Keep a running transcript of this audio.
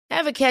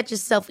Ever catch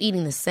yourself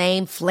eating the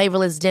same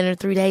flavorless dinner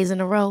 3 days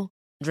in a row?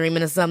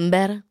 Dreaming of something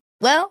better?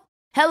 Well,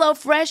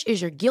 HelloFresh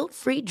is your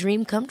guilt-free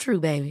dream come true,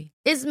 baby.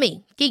 It's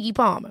me, Keke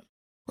Palmer.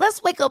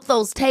 Let's wake up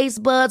those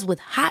taste buds with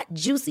hot,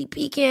 juicy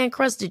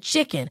pecan-crusted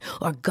chicken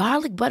or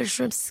garlic butter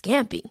shrimp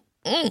scampi.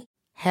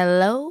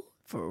 Hello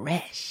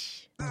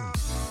Fresh.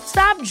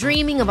 Stop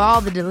dreaming of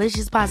all the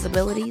delicious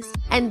possibilities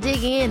and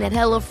dig in at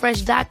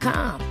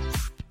HelloFresh.com.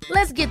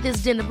 Let's get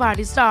this dinner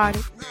party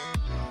started.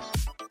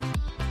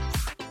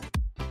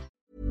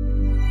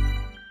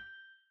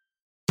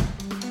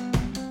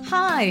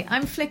 Hi,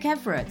 I'm Flick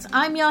Everett.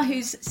 I'm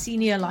Yahoo's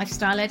senior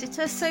lifestyle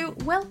editor, so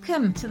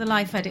welcome to the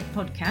Life Edit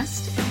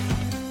podcast.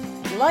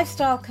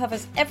 Lifestyle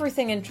covers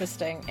everything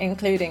interesting,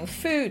 including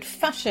food,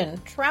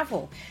 fashion,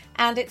 travel.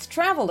 And it's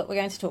travel that we're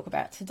going to talk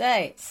about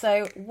today.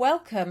 So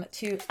welcome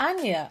to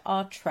Anya,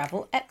 our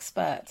travel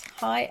expert.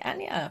 Hi,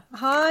 Anya.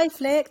 Hi,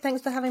 Flick.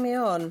 Thanks for having me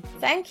on.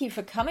 Thank you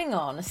for coming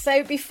on.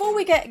 So before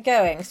we get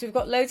going, so we've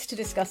got loads to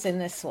discuss in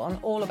this one,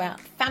 all about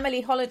family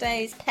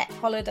holidays, pet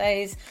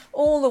holidays,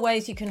 all the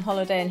ways you can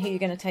holiday and who you're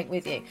going to take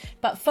with you.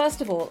 But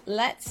first of all,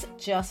 let's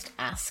just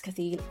ask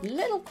the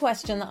little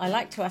question that I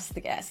like to ask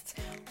the guests.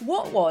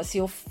 What was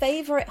your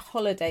favourite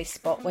holiday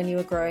spot when you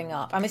were growing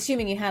up? I'm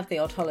assuming you had the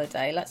odd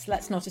holiday.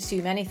 Let's not assume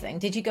anything.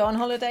 Did you go on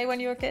holiday when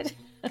you were a kid?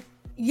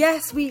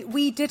 Yes,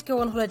 we did go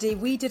on holiday.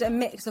 We did a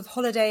mix of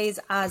holidays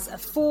as a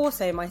four,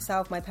 so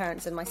myself, my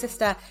parents and my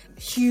sister.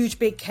 Huge,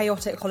 big,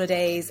 chaotic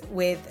holidays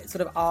with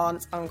sort of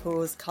aunts,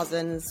 uncles,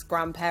 cousins,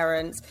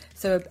 grandparents.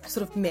 So a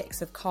sort of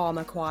mix of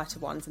calmer, quieter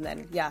ones and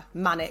then,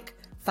 manic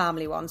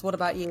family ones. What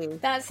about you?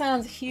 That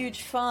sounds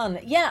huge fun.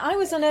 Yeah, I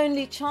was an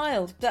only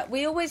child, but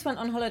we always went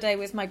on holiday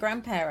with my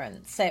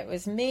grandparents. So it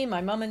was me,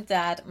 my mum and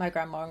dad, my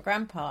grandma and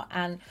grandpa,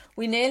 and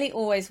we nearly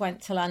always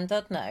went to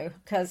Llandudno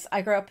because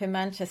I grew up in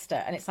Manchester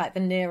and it's like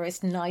the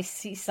nearest nice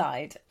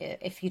seaside,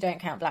 if you don't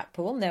count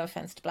Blackpool. No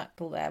offence to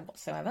Blackpool there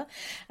whatsoever.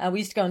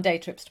 We used to go on day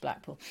trips to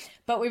Blackpool.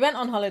 But we went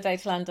on holiday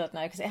to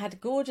Llandudno because it had a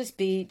gorgeous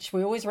beach.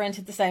 We always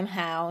rented the same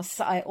house.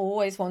 I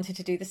always wanted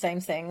to do the same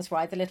things,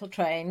 ride the little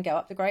train, go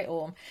up the Great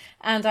Orme.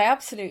 And I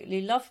absolutely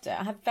loved it.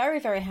 I have very,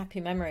 very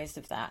happy memories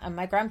of that. And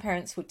my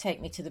grandparents would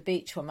take me to the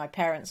beach when my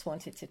parents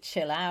wanted to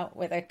chill out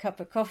with a cup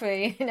of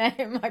coffee. You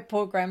know, my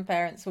poor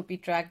grandparents would be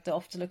dragged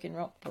off to look in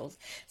rock pools.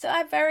 So I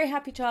have very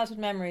happy childhood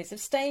memories of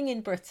staying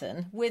in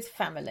Britain with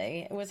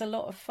family. It was a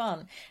lot of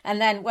fun. And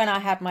then when I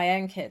had my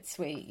own kids,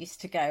 we used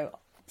to go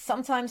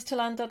sometimes to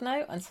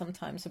Llandudno and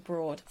sometimes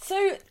abroad.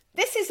 So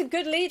this is a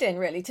good lead-in,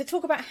 really, to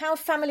talk about how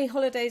family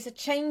holidays are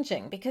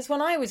changing. Because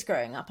when I was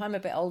growing up, I'm a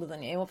bit older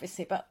than you,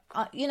 obviously, but,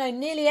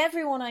 nearly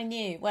everyone I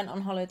knew went on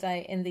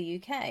holiday in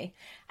the UK.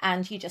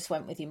 And you just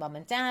went with your mum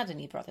and dad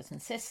and your brothers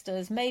and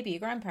sisters, maybe your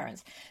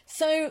grandparents.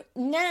 So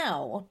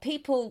now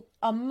people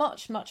are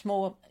much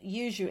more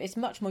usual. It's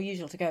much more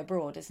usual to go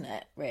abroad, isn't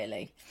it,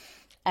 really?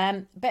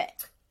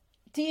 But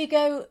do you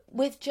go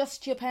with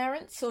just your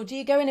parents or do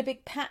you go in a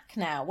big pack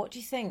now? What do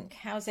you think?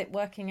 How's it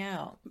working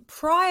out?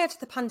 Prior to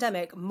the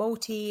pandemic,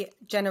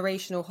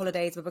 multi-generational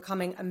holidays were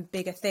becoming a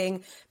bigger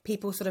thing.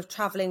 People sort of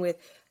travelling with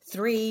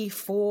 3,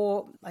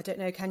 4, I don't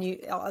know,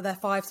 are there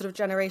 5 sort of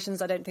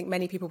generations? I don't think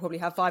many people probably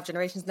have 5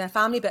 generations in their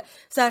family, but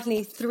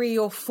certainly 3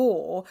 or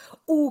 4,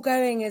 all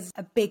going as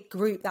a big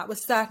group. That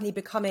was certainly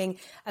becoming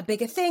a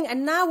bigger thing.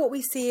 And now what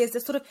we see is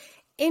a sort of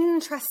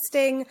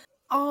interesting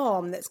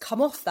arm that's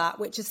come off that,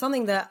 which is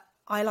something that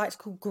I like to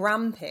call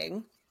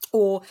gramping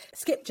or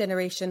skip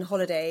generation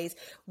holidays,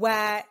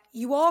 where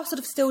you are sort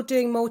of still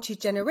doing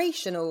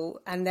multi-generational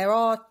and there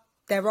are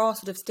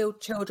sort of still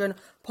children,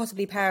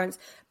 possibly parents,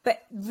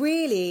 but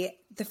really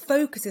the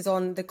focus is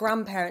on the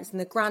grandparents and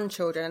the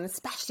grandchildren. And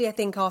especially I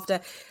think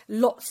after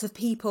lots of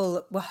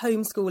people were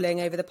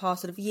homeschooling over the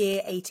past sort of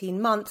year,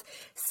 18 months,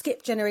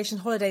 skip generation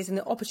holidays and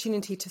the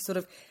opportunity to sort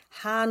of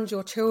hand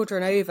your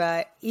children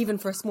over, even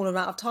for a small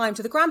amount of time,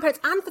 to the grandparents,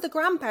 and for the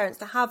grandparents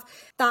to have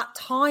that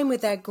time with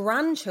their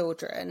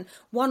grandchildren,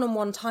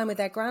 one-on-one time with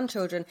their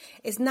grandchildren,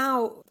 is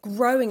now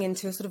growing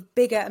into a sort of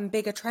bigger and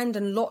bigger trend,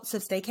 and lots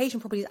of staycation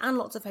properties and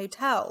lots of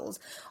hotels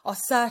are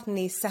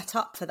certainly set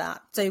up for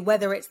that. So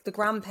whether it's the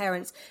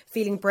grandparents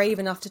feeling brave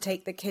enough to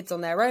take the kids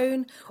on their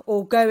own,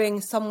 or going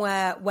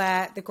somewhere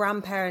where the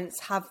grandparents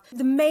have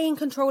the main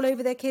control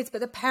over their kids, but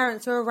the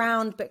parents are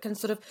around but can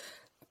sort of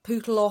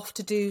pootle off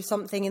to do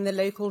something in the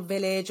local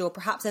village, or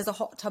perhaps there's a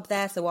hot tub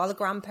there, so while the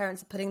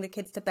grandparents are putting the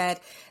kids to bed,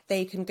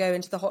 they can go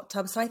into the hot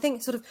tub. So I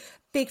think sort of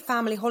big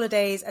family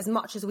holidays, as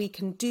much as we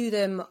can do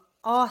them,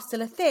 are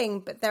still a thing,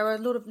 but there are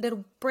a lot of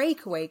little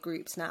breakaway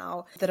groups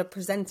now that are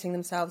presenting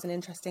themselves in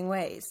interesting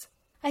ways.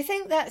 I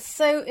think that's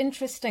so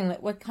interesting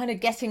that we're kind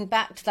of getting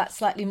back to that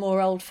slightly more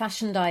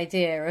old-fashioned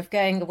idea of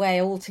going away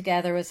all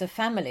together as a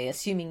family,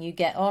 assuming you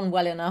get on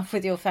well enough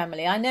with your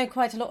family. I know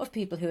quite a lot of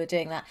people who are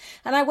doing that.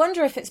 And I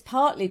wonder if it's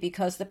partly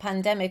because the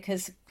pandemic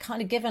has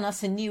kind of given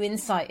us a new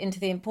insight into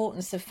the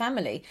importance of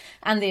family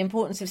and the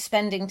importance of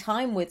spending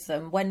time with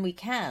them when we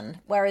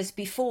can. Whereas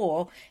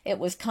before it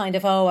was kind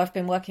of, oh, I've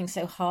been working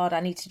so hard,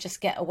 I need to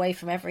just get away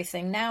from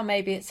everything. Now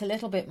maybe it's a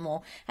little bit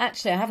more.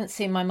 Actually, I haven't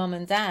seen my mum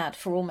and dad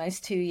for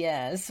almost 2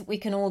 years. as we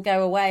can all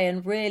go away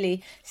and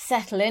really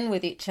settle in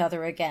with each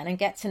other again and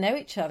get to know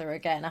each other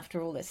again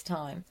after all this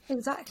time.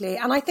 Exactly.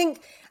 And I think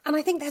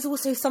there's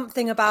also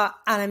something about,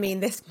 and I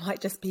mean, this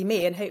might just be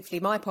me, and hopefully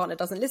my partner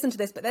doesn't listen to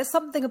this, but there's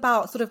something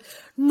about sort of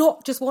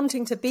not just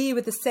wanting to be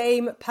with the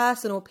same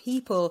person or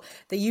people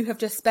that you have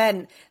just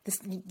spent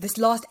this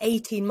last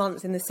 18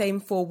 months in the same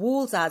four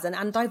walls as,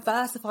 and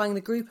diversifying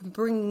the group and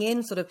bringing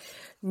in sort of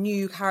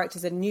new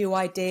characters and new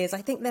ideas.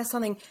 I think there's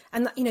something,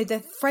 and you know,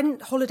 the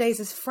holidays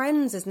as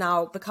friends has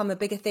now become a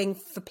bigger thing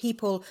for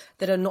people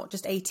that are not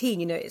just 18.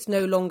 You know, it's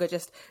no longer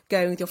just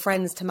going with your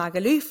friends to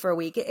Magaluf for a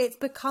week. It's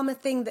become a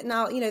thing that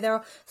now, you know, there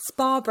are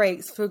spa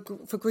breaks for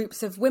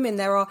groups of women.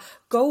 There are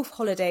golf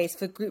holidays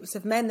for groups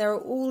of men. There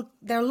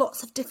are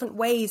lots of different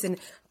ways in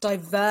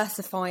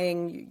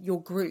diversifying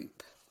your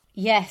group.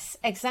 Yes,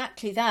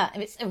 exactly that.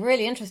 It's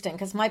really interesting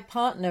because my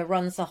partner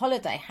runs a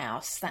holiday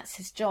house. That's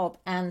his job.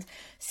 And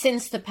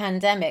since the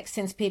pandemic,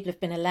 since people have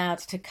been allowed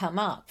to come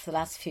up for the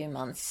last few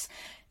months,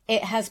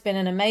 it has been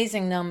an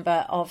amazing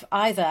number of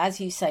either,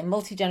 as you say,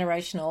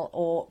 multi-generational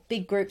or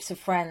big groups of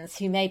friends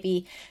who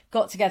maybe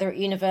got together at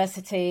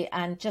university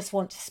and just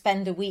want to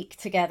spend a week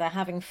together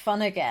having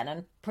fun again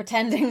and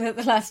pretending that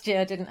the last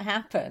year didn't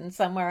happen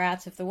somewhere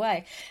out of the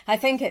way. I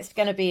think it's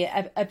going to be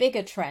a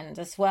bigger trend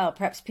as well.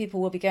 Perhaps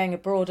people will be going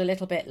abroad a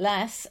little bit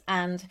less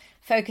and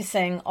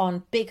focusing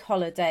on big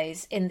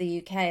holidays in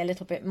the UK a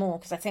little bit more,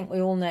 because I think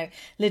we all know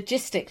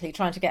logistically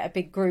trying to get a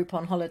big group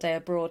on holiday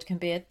abroad can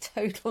be a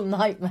total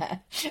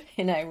nightmare,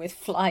 you know, with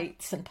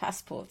flights and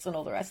passports and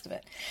all the rest of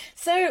it.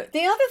 So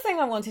the other thing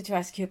I wanted to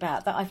ask you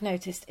about that I've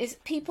noticed is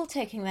people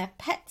taking their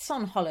pets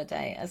on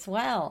holiday as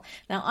well.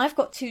 Now, I've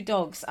got 2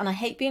 dogs and I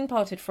hate being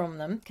parted from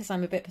them because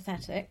I'm a bit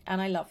pathetic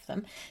and I love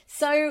them.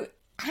 So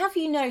have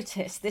you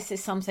noticed this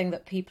is something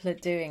that people are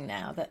doing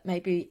now, that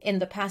maybe in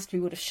the past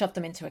we would have shoved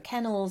them into a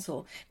kennels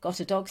or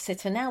got a dog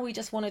sitter? Now we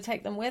just want to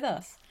take them with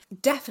us.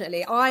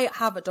 Definitely. I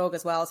have a dog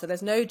as well, so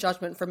there's no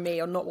judgment from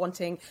me on not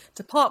wanting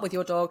to part with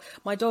your dog.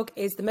 My dog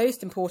is the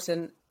most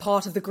important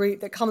part of the group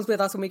that comes with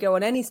us when we go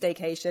on any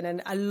staycation,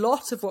 and a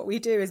lot of what we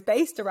do is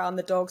based around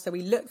the dog. So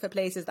we look for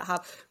places that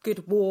have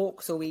good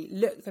walks, or we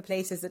look for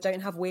places that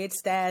don't have weird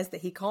stairs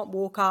that he can't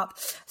walk up.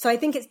 So I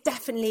think it's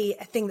definitely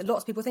a thing that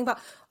lots of people think about.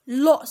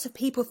 Lots of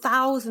people,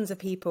 thousands of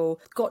people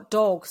got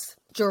dogs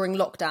during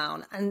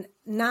lockdown, and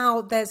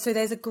now there's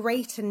a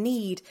greater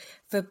need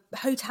for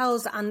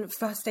hotels and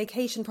for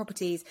staycation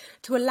properties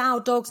to allow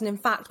dogs. And in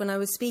fact, when I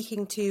was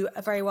speaking to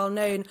a very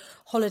well-known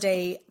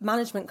holiday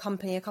management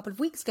company a couple of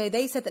weeks ago,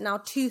 they said that now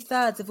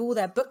 2/3 of all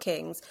their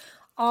bookings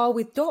are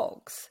with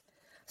dogs.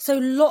 So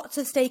lots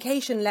of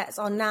staycation lets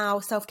are now,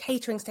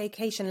 self-catering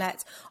staycation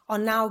lets are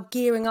now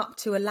gearing up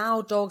to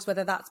allow dogs,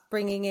 whether that's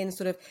bringing in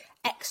sort of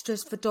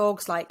extras for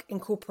dogs, like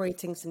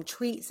incorporating some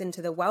treats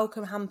into the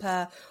welcome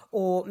hamper,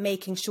 or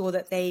making sure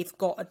that they've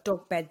got a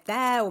dog bed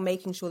there, or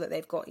making sure that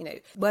they've got, you know,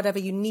 whatever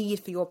you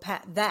need for your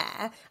pet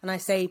there. And I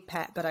say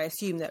pet, but I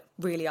assume that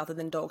really other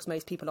than dogs,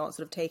 most people aren't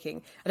sort of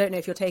taking, I don't know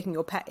if you're taking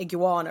your pet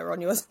iguana on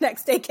your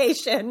next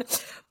staycation,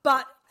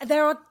 but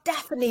there are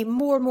definitely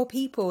more and more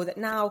people that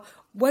now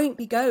won't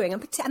be going.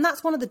 And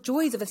that's one of the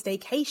joys of a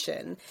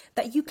staycation,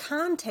 that you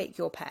can take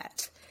your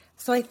pet.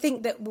 So I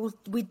think that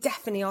we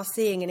definitely are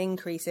seeing an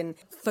increase in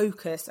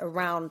focus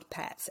around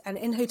pets, and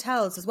in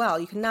hotels as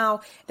well.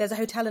 There's a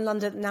hotel in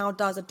London that now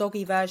does a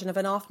doggy version of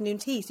an afternoon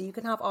tea. So you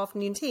can have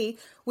afternoon tea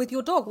with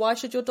your dog. Why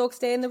should your dog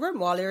stay in the room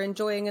while you're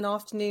enjoying an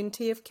afternoon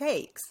tea of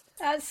cakes?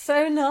 That's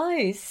so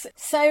nice.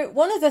 So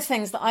one of the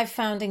things that I've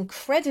found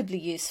incredibly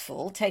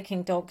useful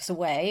taking dogs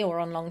away or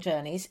on long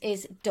journeys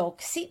is dog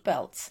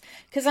seatbelts.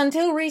 Because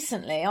until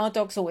recently, our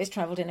dogs always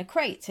travelled in a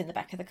crate in the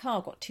back of the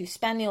car. Got 2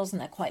 spaniels and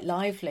they're quite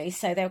lively,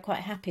 so they were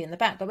quite happy in the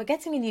back. But we're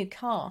getting a new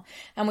car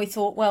and we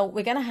thought, well,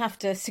 we're going to have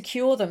to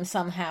secure them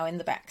somehow in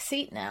the back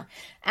seat now.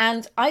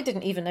 And I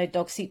didn't even know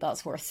dog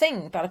seatbelts were a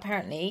thing, but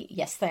apparently,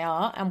 yes, they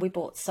are. And we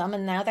bought some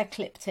and now they're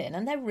clipped in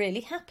and they're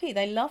really happy.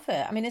 They love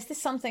it. I mean, is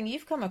this something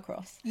you've come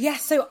across?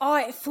 Yes, so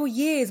for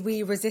years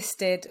we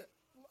resisted.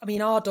 I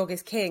mean, our dog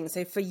is King,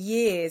 so for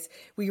years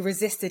we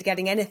resisted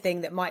getting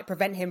anything that might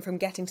prevent him from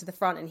getting to the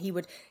front, and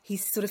he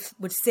sort of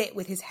would sit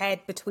with his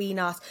head between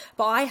us.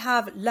 But I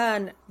have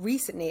learned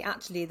recently,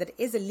 actually, that it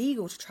is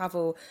illegal to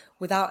travel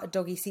without a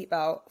doggy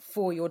seatbelt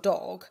for your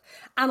dog.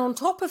 And on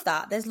top of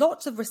that, there's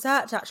lots of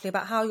research actually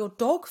about how your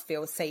dog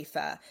feels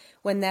safer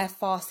when they're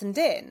fastened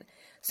in.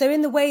 So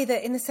in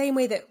the same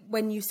way that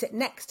when you sit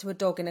next to a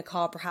dog in a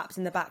car, perhaps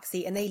in the back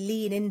seat, and they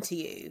lean into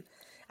you,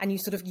 and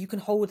you can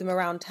hold them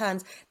around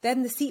turns,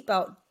 then the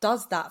seatbelt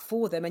does that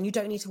for them, and you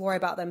don't need to worry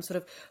about them sort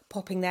of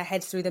popping their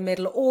heads through the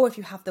middle. Or if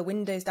you have the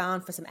windows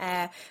down for some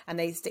air and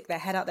they stick their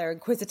head out, they're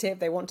inquisitive,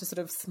 they want to sort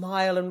of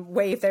smile and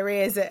wave their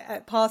ears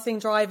at passing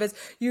drivers,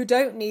 you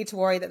don't need to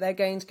worry that they're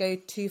going to go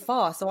too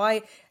far. So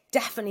I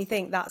definitely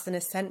think that's an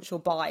essential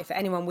buy for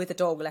anyone with a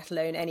dog, let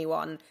alone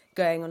anyone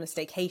going on a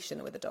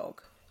staycation with a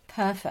dog.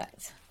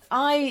 Perfect.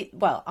 I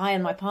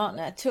and my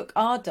partner took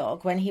our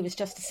dog when he was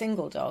just a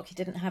single dog. He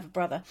didn't have a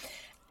brother.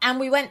 And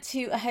we went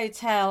to a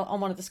hotel on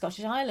one of the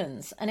Scottish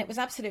Islands, and it was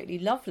absolutely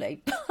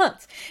lovely.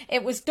 But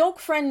it was dog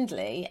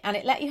friendly, and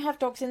it let you have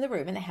dogs in the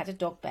room, and they had a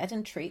dog bed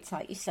and treats,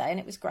 like you say, and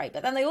it was great.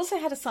 But then they also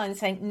had a sign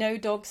saying no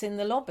dogs in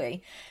the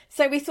lobby.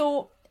 So we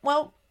thought,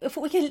 well, if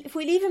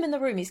we leave him in the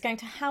room, he's going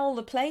to howl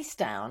the place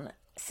down.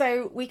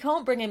 So we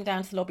can't bring him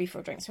down to the lobby for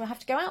a drink, so we'll have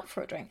to go out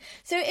for a drink.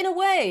 So in a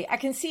way, I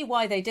can see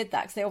why they did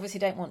that, because they obviously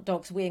don't want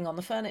dogs weeing on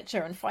the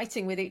furniture and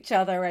fighting with each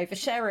other over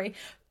sherry.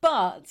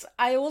 But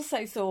I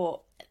also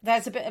thought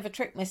there's a bit of a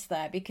trick miss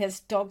there, because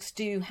dogs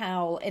do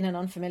howl in an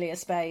unfamiliar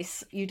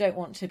space. You don't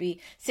want to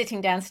be sitting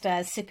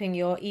downstairs sipping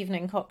your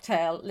evening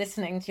cocktail,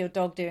 listening to your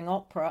dog doing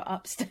opera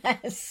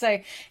upstairs. So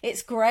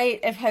it's great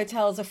if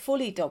hotels are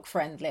fully dog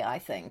friendly, I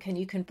think, and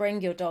you can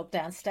bring your dog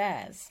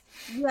downstairs.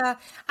 Yeah,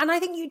 and I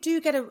think you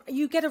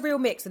get a real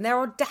mix, and there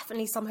are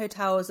definitely some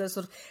hotels that are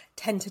sort of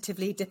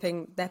tentatively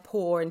dipping their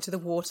paw into the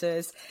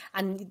waters,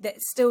 and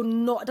it's still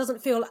not, it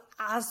doesn't feel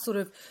as sort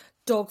of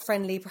dog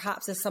friendly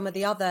perhaps as some of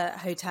the other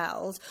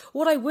hotels.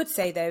 What I would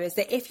say though is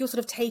that if you're sort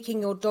of taking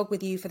your dog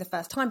with you for the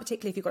first time,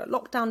 particularly if you've got a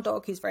lockdown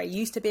dog who's very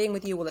used to being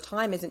with you all the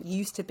time, isn't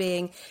used to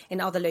being in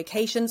other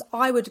locations,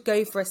 I would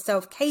go for a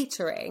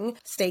self-catering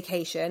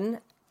staycation,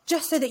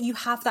 just so that you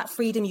have that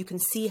freedom, you can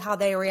see how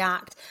they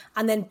react,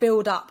 and then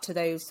build up to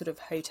those sort of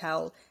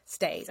hotel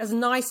stays. As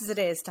nice as it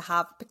is to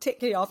have,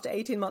 particularly after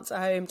 18 months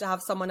at home, to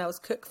have someone else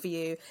cook for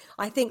you,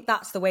 I think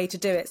that's the way to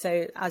do it.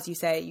 So as you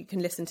say, you can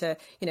listen to,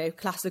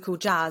 classical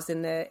jazz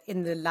in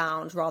the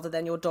lounge rather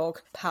than your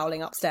dog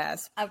howling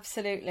upstairs.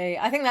 Absolutely.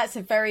 I think that's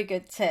a very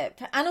good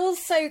tip. And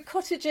also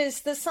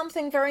cottages, there's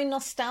something very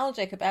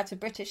nostalgic about a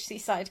British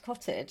seaside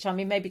cottage. I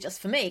mean, maybe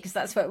just for me, because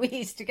that's where we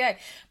used to go.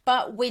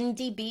 But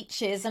windy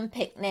beaches and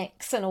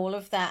picnics and all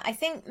of that. I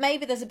think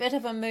maybe there's a bit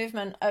of a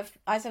movement of,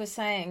 as I was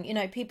saying,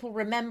 people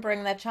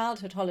remembering their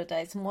childhood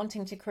holidays and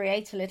wanting to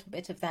create a little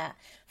bit of that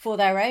for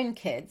their own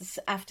kids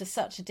after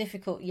such a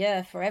difficult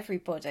year for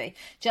everybody.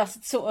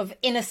 Just sort of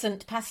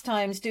innocent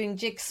pastimes, doing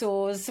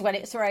jigsaws when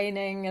it's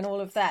raining and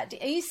all of that.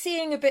 Are you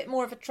seeing a bit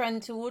more of a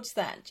trend towards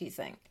that, do you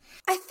think?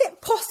 I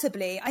think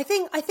possibly. I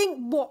think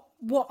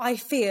what I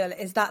feel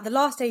is that the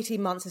last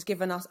 18 months has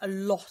given us a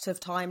lot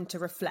of time to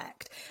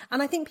reflect.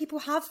 And I think people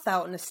have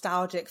felt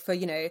nostalgic for,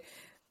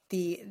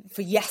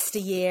 for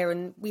yesteryear,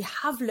 and we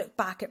have looked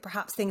back at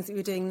perhaps things that we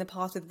were doing in the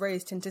past with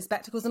rose tinted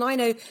spectacles. And I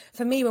know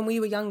for me, when we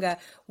were younger,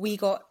 we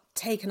got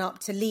taken up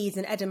to Leeds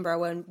and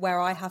Edinburgh, where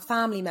I have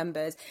family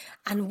members,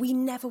 and we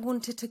never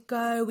wanted to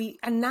go.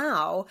 And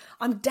now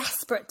I'm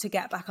desperate to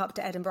get back up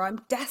to Edinburgh.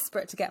 I'm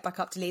desperate to get back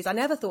up to Leeds. I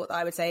never thought that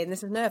I would say, and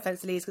this is no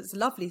offence to Leeds because it's a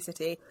lovely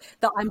city,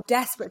 that I'm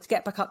desperate to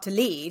get back up to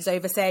Leeds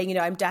over saying,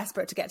 I'm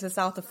desperate to get to the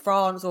south of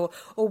France or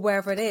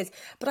wherever it is.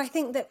 But I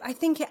think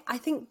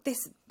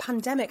this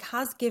pandemic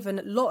has given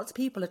lots of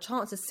people a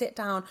chance to sit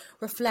down,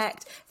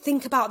 reflect,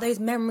 think about those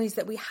memories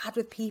that we had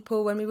with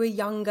people when we were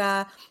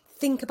younger,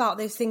 think about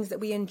those things that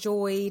we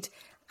enjoyed,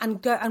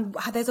 and go. And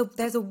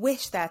there's a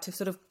wish there to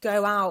sort of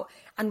go out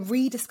and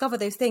rediscover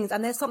those things.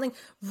 And there's something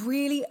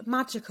really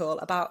magical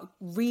about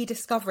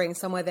rediscovering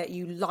somewhere that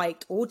you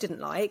liked or didn't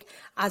like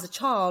as a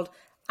child,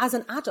 as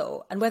an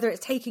adult. And whether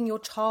it's taking your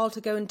child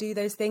to go and do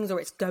those things, or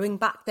it's going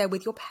back there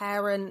with your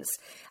parents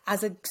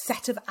as a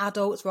set of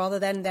adults rather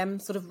than them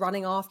sort of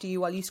running after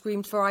you while you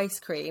screamed for ice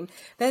cream.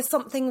 There's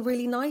something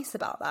really nice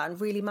about that and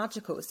really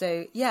magical.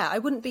 So yeah, I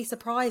wouldn't be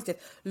surprised if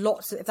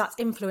that's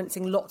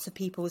influencing lots of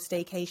people's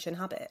staycation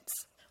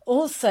habits.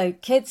 Also,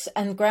 kids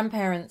and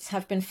grandparents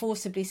have been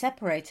forcibly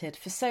separated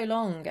for so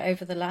long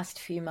over the last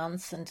few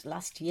months and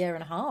last year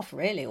and a half,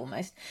 really,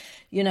 almost.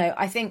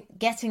 I think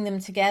getting them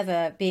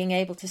together, being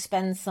able to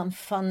spend some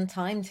fun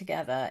time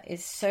together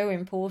is so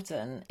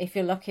important if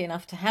you're lucky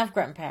enough to have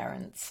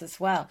grandparents as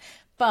well.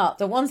 But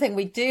the one thing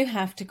we do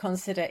have to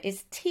consider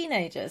is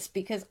teenagers,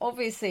 because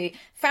obviously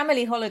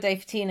family holiday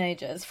for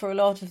teenagers, for a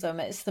lot of them,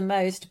 it's the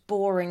most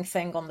boring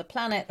thing on the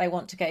planet. They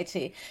want to go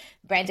to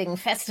Reading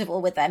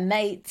Festival with their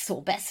mates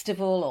or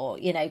Bestival,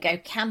 or, go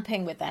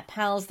camping with their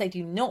pals. They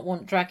do not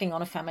want dragging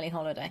on a family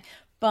holiday.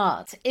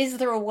 But is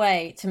there a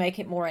way to make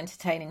it more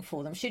entertaining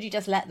for them? Should you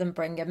just let them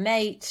bring a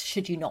mate?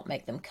 Should you not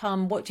make them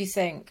come? What do you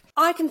think?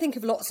 I can think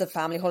of lots of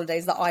family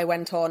holidays that I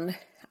went on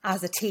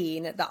as a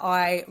teen that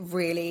I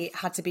really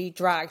had to be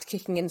dragged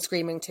kicking and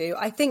screaming to.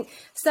 I think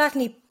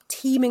certainly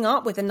teaming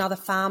up with another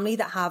family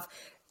that have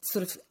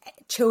sort of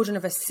children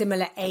of a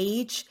similar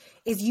age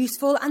is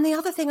useful. And the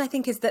other thing I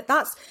think is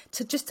that's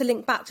to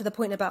link back to the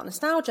point about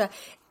nostalgia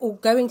or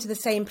going to the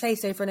same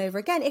place over and over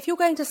again. If you're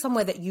going to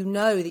somewhere that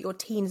that your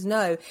teens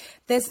know,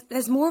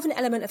 there's more of an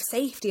element of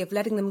safety of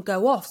letting them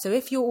go off. So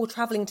if you're all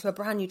traveling to a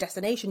brand new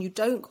destination, you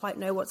don't quite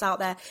know what's out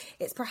there,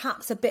 it's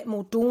perhaps a bit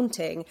more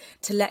daunting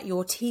to let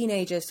your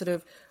teenagers sort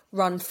of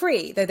run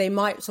free, though they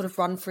might sort of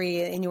run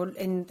free in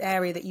the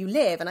area that you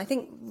live. And I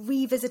think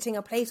revisiting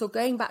a place or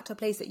going back to a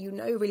place that you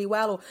know really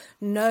well or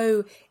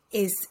know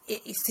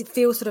it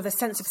feels sort of a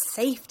sense of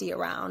safety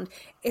around,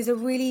 is a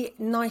really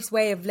nice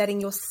way of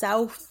letting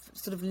yourself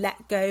sort of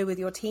let go with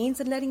your teens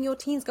and letting your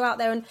teens go out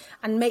there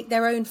and make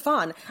their own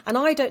fun. And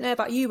I don't know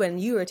about you when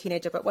you were a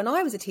teenager, but when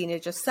I was a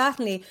teenager,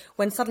 certainly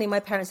when suddenly my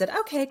parents said,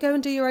 okay, go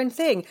and do your own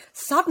thing,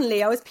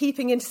 suddenly I was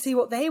peeping in to see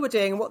what they were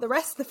doing and what the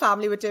rest of the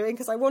family were doing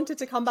because I wanted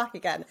to come back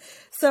again.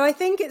 So I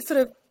think it's sort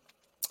of,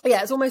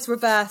 yeah, it's almost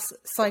reverse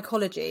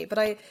psychology, but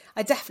I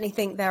definitely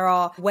think there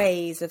are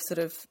ways of sort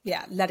of,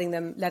 letting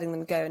them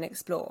go and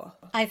explore.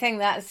 I think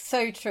that's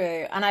so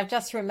true. And I've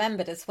just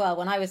remembered as well,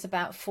 when I was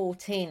about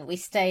 14, we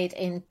stayed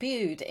in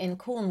Bude in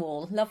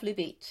Cornwall, lovely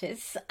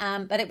beaches.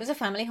 But it was a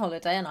family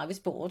holiday and I was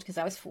bored because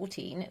I was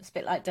 14. It was a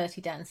bit like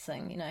Dirty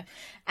Dancing, you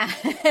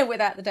know,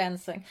 without the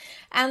dancing.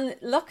 And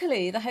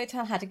luckily the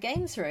hotel had a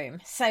games room.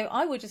 So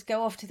I would just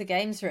go off to the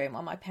games room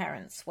while my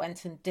parents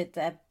went and did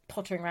their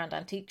pottering around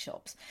antique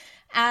shops.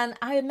 And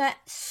I met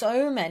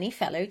so many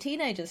fellow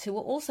teenagers who were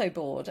also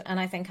bored. And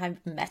I think I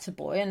met a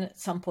boy, and at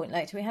some point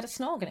later we had a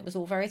snog, and it was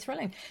all very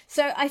thrilling.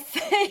 So I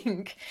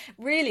think,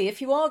 really,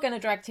 if you are going to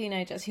drag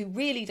teenagers who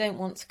really don't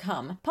want to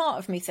come, part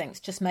of me thinks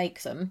just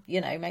make them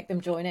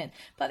join in.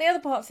 But the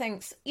other part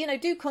thinks,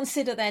 do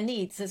consider their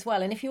needs as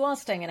well. And if you are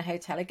staying in a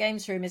hotel, a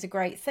games room is a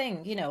great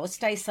thing, or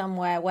stay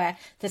somewhere where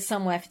there's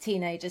somewhere for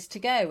teenagers to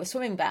go, a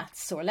swimming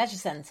baths or a leisure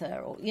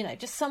centre, or,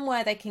 just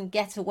somewhere they can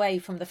get away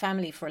from the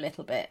family for a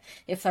little bit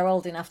if they're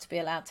old enough to be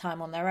allowed time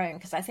on their own,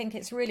 because I think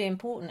it's really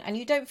important. And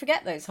you don't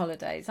forget those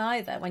holidays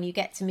either when you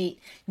get to meet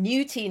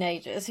new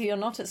teenagers who you're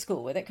not at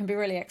school with. It can be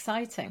really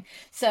exciting.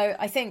 So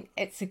I think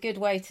it's a good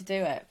way to do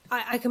it.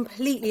 I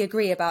completely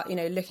agree about,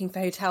 looking for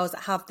hotels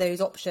that have those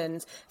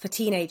options for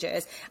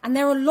teenagers. And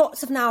there are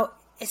lots of now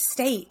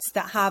estates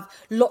that have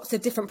lots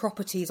of different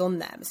properties on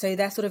them. So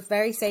they're sort of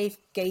very safe,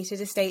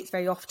 gated estates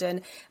very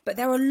often, but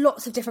there are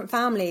lots of different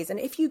families. And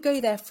if you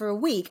go there for a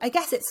week, I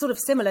guess it's sort of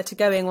similar to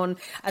going on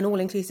an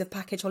all-inclusive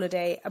package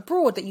holiday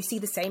abroad, that you see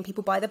the same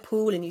people by the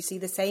pool and you see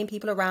the same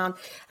people around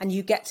and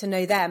you get to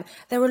know them.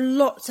 There are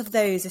lots of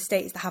those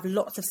estates that have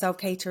lots of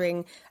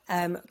self-catering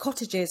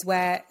cottages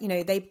where,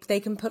 they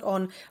can put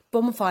on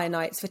bonfire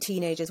nights for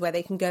teenagers where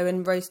they can go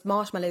and roast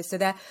marshmallows. So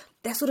they're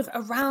sort of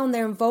around,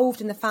 they're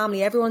involved in the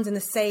family, everyone's in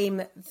the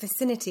same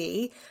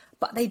vicinity,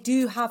 but they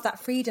do have that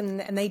freedom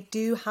and they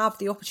do have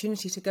the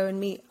opportunity to go and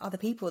meet other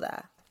people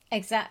there.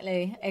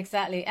 Exactly.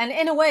 And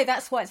in a way,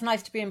 that's why it's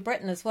nice to be in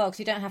Britain as well, because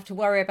you don't have to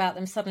worry about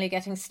them suddenly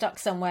getting stuck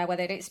somewhere where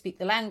they don't speak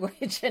the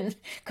language and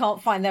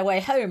can't find their way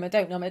home or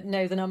don't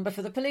know the number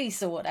for the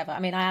police or whatever.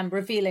 I mean, I am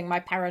revealing my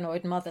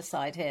paranoid mother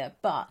side here,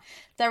 but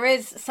there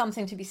is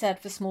something to be said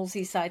for small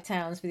seaside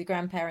towns with your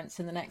grandparents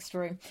in the next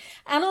room.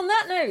 And on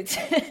that note,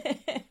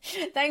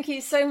 thank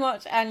you so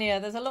much, Anya.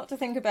 There's a lot to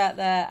think about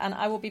there, and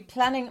I will be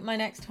planning my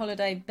next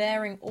holiday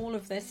bearing all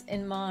of this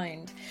in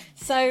mind.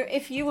 So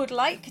if you would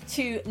like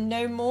to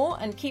know more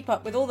and keep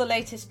up with all the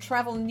latest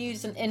travel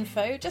news and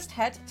info, just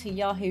head to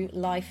Yahoo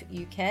Life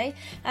UK.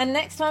 And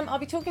next time I'll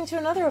be talking to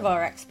another of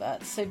our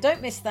experts. So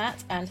don't miss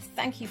that, and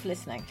thank you for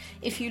listening.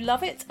 If you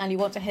love it and you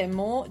want to hear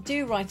more,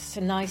 do write us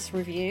a nice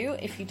review.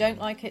 If you don't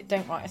like it,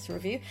 don't write us a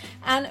review.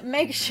 And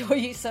make sure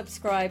you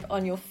subscribe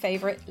on your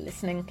favourite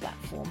listening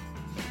platform.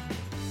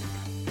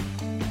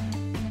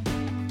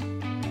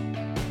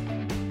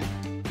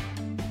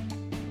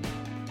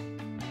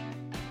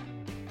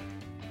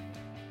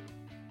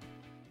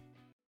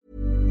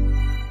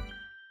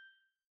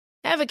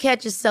 Ever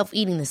catch yourself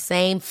eating the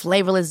same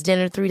flavorless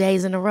dinner 3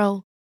 days in a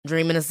row?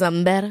 Dreaming of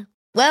something better?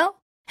 Well,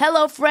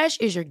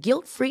 HelloFresh is your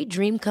guilt-free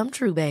dream come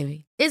true,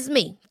 baby. It's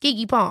me,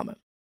 Keke Palmer.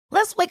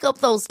 Let's wake up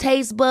those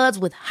taste buds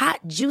with hot,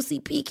 juicy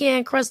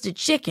pecan-crusted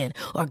chicken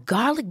or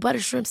garlic butter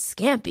shrimp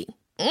scampi.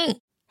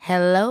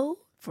 Hello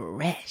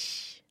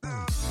Fresh.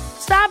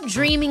 Stop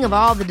dreaming of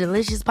all the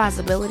delicious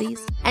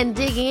possibilities and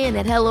dig in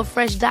at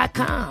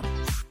HelloFresh.com.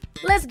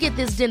 Let's get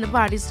this dinner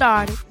party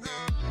started.